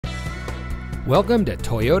Welcome to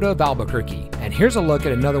Toyota of Albuquerque, and here's a look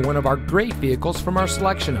at another one of our great vehicles from our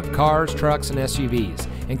selection of cars, trucks, and SUVs,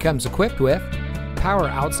 and comes equipped with power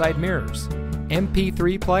outside mirrors,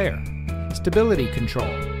 MP3 player, stability control,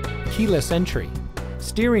 keyless entry,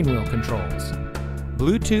 steering wheel controls,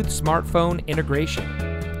 Bluetooth smartphone integration,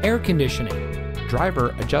 air conditioning,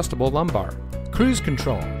 driver adjustable lumbar, cruise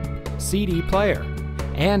control, CD player,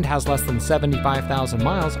 and has less than 75,000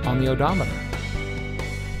 miles on the odometer.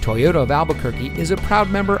 Toyota of Albuquerque is a proud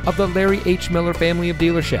member of the Larry H. Miller family of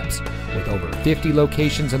dealerships. With over 50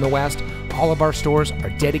 locations in the West, all of our stores are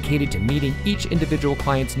dedicated to meeting each individual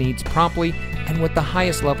client's needs promptly and with the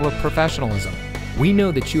highest level of professionalism. We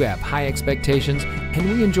know that you have high expectations, and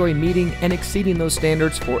we enjoy meeting and exceeding those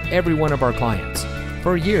standards for every one of our clients.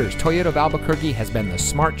 For years, Toyota of Albuquerque has been the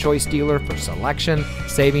smart choice dealer for selection,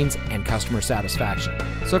 savings, and customer satisfaction.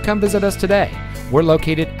 So come visit us today. We're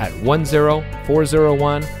located at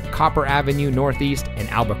 10401 Copper Avenue Northeast in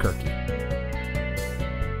Albuquerque.